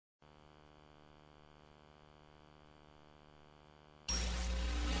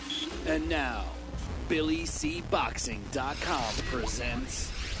And now, BillyCBoxing.com presents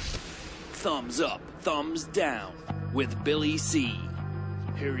Thumbs Up, Thumbs Down with Billy C.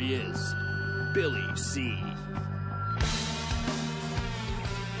 Here he is, Billy C.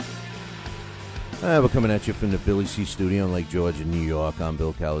 We're coming at you from the Billy C studio in Lake George in New York. I'm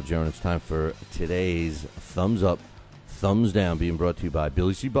Bill Calagione. It's time for today's Thumbs Up, Thumbs Down, being brought to you by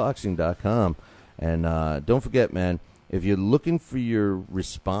BillyCBoxing.com. And don't forget, man, if you're looking for your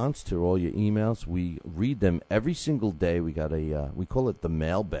response to all your emails, we read them every single day. We got we call it the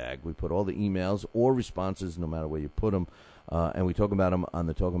mailbag. We put all the emails or responses, no matter where you put them, and we talk about them on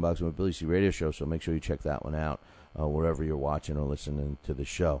the Talking Boxing with Billy C radio show. So make sure you check that one out wherever you're watching or listening to the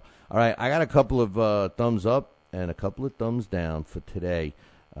show. All right, I got a couple of thumbs up and a couple of thumbs down for today,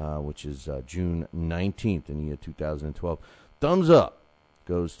 which is June 19th in the year 2012. Thumbs up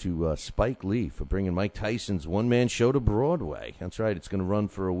goes to Spike Lee for bringing Mike Tyson's one-man show to Broadway. That's right. It's going to run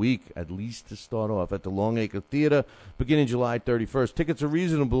for a week, at least to start off, at the Longacre Theater, beginning July 31st. Tickets are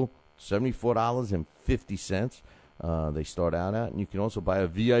reasonable, $74.50 they start out at. And you can also buy a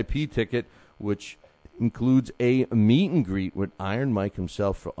VIP ticket, which includes a meet and greet with Iron Mike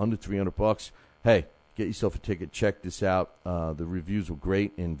himself for under $300. Hey, get yourself a ticket. Check this out. The reviews were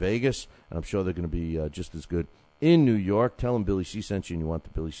great in Vegas, and I'm sure they're going to be just as good in New York. Tell him Billy C sent you and you want the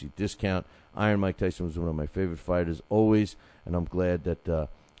Billy C discount. Iron Mike Tyson was one of my favorite fighters always, and I'm glad that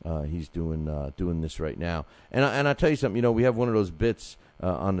he's doing this right now. And I'll tell you something, we have one of those bits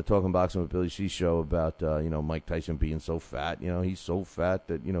on the Talking Boxing with Billy C show about, Mike Tyson being so fat. He's so fat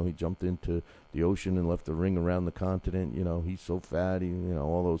that, he jumped into the ocean and left the ring around the continent. He's so fat,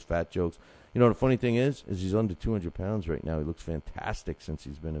 all those fat jokes. The funny thing is he's under 200 pounds right now. He looks fantastic since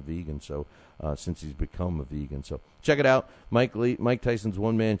he's been a vegan, since he's become a vegan. So check it out. Mike Tyson's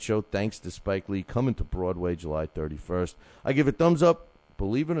one-man show, thanks to Spike Lee, coming to Broadway July 31st. I give it thumbs up.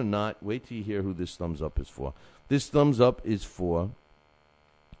 Believe it or not, wait till you hear who this thumbs up is for. This thumbs up is for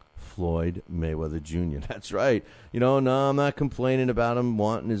Floyd Mayweather Jr. That's right. No, I'm not complaining about him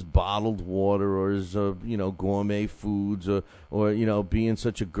wanting his bottled water or his, gourmet foods or being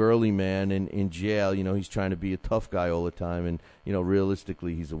such a girly man in jail. He's trying to be a tough guy all the time, and,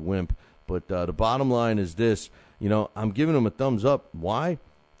 realistically, he's a wimp. But the bottom line is this, I'm giving him a thumbs up. Why?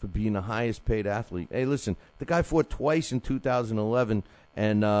 For being the highest paid athlete. Hey, listen, the guy fought twice in 2011,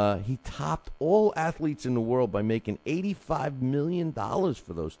 and he topped all athletes in the world by making $85 million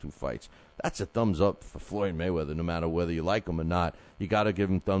for those two fights. That's a thumbs up for Floyd Mayweather, no matter whether you like him or not. You got to give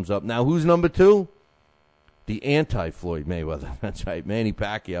him thumbs up. Now, who's number two? The anti-Floyd Mayweather. That's right, Manny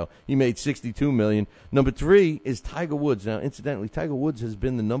Pacquiao. He made $62 million. Number three is Tiger Woods. Now, incidentally, Tiger Woods has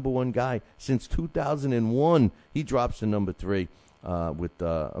been the number one guy since 2001. He drops to number three with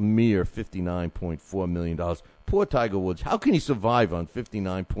a mere $59.4 million. Poor Tiger Woods. How can he survive on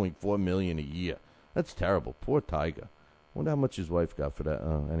 $59.4 million a year? That's terrible. Poor Tiger. Wonder how much his wife got for that.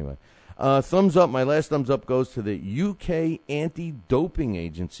 Anyway. Thumbs up. My last thumbs up goes to the UK Anti-Doping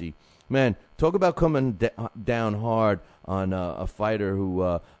Agency. Man, talk about coming down hard on a fighter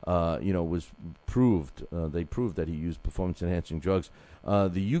who, was proved. They proved that he used performance-enhancing drugs.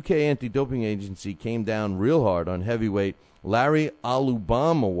 The UK Anti-Doping Agency came down real hard on heavyweight Larry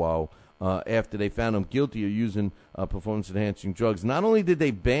Alubamawo after they found him guilty of using performance-enhancing drugs. Not only did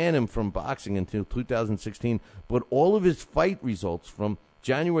they ban him from boxing until 2016, but all of his fight results from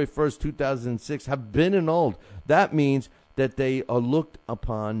January 1st, 2006 have been annulled. That means that they are looked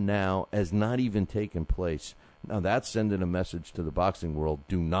upon now as not even taking place. Now, that's sending a message to the boxing world.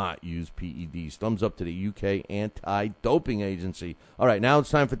 Do not use PEDs. Thumbs up to the UK Anti-Doping Agency. All right, now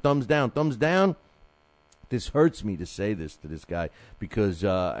it's time for thumbs down. Thumbs down. This hurts me to say this to this guy because,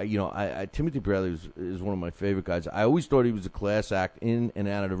 Timothy Bradley is one of my favorite guys. I always thought he was a class act in and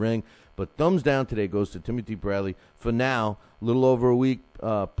out of the ring. But thumbs down today goes to Timothy Bradley for now, a little over a week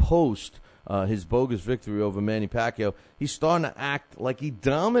post his bogus victory over Manny Pacquiao. He's starting to act like he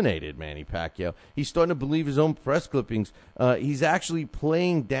dominated Manny Pacquiao. He's starting to believe his own press clippings. He's actually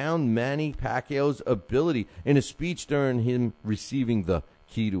playing down Manny Pacquiao's ability. In a speech during him receiving the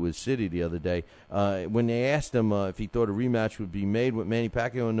key to his city the other day, when they asked him if he thought a rematch would be made with Manny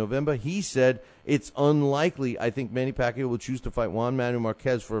Pacquiao in November, he said, it's unlikely. I think Manny Pacquiao will choose to fight Juan Manuel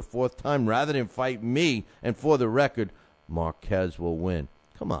Marquez for a fourth time rather than fight me, and for the record, Marquez will win.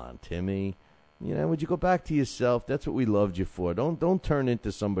 Come on, Timmy. Would you go back to yourself? That's what we loved you for. Don't turn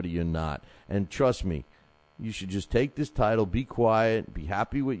into somebody you're not. And trust me, you should just take this title, be quiet, be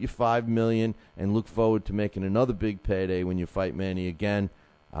happy with your $5 million, and look forward to making another big payday when you fight Manny again.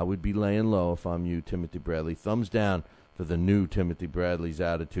 I would be laying low if I'm you, Timothy Bradley. Thumbs down for the new Timothy Bradley's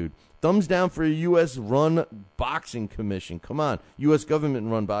attitude. Thumbs down for a U.S.-run boxing commission. Come on, U.S.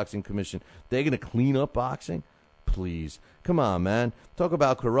 government-run boxing commission. They're going to clean up boxing? Please. Come on, man. Talk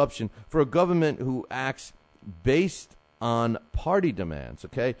about corruption. For a government who acts based on party demands,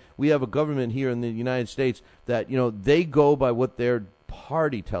 okay? We have a government here in the United States that, they go by what their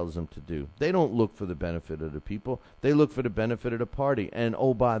party tells them to do. They don't look for the benefit of the people. They look for the benefit of the party. And,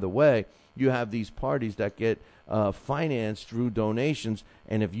 oh, by the way, you have these parties that get financed through donations,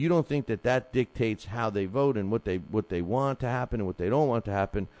 and if you don't think that dictates how they vote and what they want to happen and what they don't want to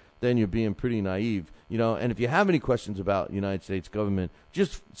happen, then you're being pretty naive. And if you have any questions about United States government,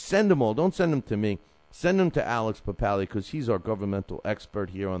 just send them all. Don't send them to me. Send them to Alex Papali, because he's our governmental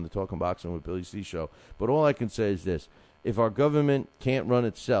expert here on the Talking Boxing with Billy C show. But all I can say is this. If our government can't run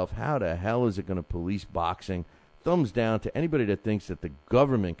itself, how the hell is it going to police boxing? Thumbs down to anybody that thinks that the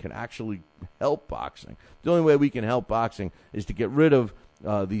government can actually help boxing. The only way we can help boxing is to get rid of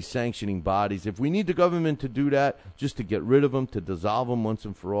these sanctioning bodies. If we need the government to do that, just to get rid of them, to dissolve them once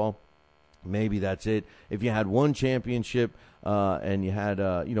and for all, maybe that's it. If you had one championship and you had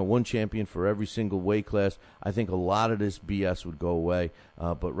one champion for every single weight class, I think a lot of this BS would go away.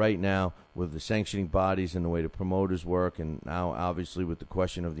 But right now, with the sanctioning bodies and the way the promoters work, and now obviously with the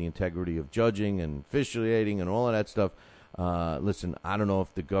question of the integrity of judging and officiating and all of that stuff, listen, I don't know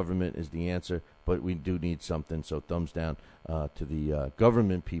if the government is the answer, but we do need something. So thumbs down to the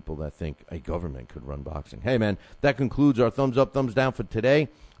government people that think a government could run boxing. Hey, man, that concludes our thumbs up, thumbs down for today,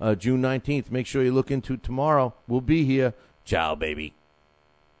 June 19th. Make sure you look into tomorrow. We'll be here. Ciao, baby.